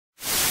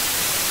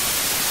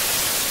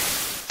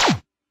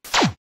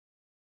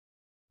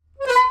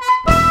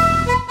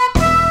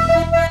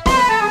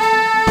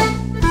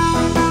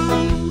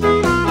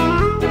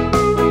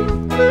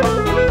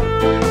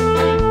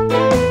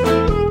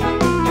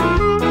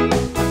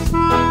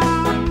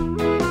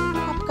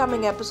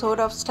upcoming episode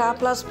of Star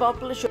Plus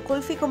popular show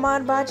Kulfi Kumar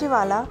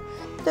Bajewala,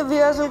 the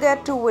viewers will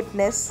get to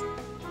witness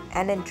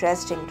an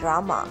interesting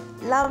drama.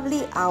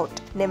 Lovely out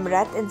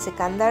Nimrat in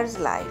Sikandar's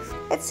life.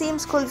 It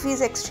seems Kulfi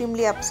is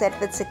extremely upset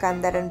with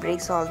Sikander and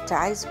breaks all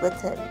ties with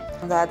him.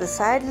 On the other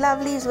side,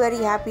 Lovely is very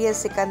happy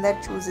as Sikander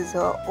chooses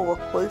her over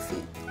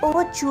Kulfi.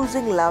 Over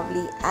choosing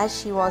Lovely as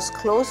she was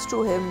close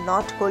to him,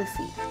 not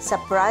Kulfi.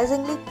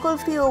 Surprisingly,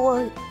 Kulfi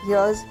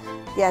overhears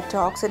their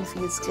talks and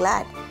feels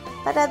glad.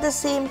 But at the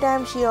same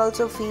time, she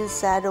also feels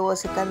sad over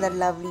Sikander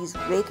Lovely's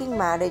breaking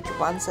marriage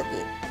once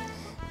again.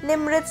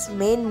 Nimrat's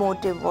main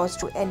motive was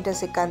to enter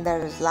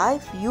Sikandar's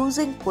life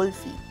using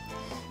Kulfi.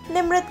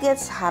 Nimrat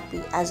gets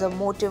happy as her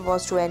motive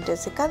was to enter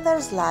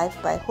Sikandar's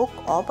life by hook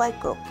or by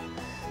crook.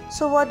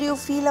 So what do you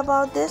feel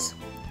about this?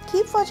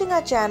 Keep watching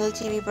our channel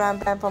TV Prime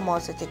Time for more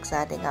such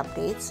exciting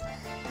updates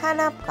and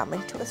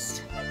upcoming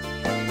twists.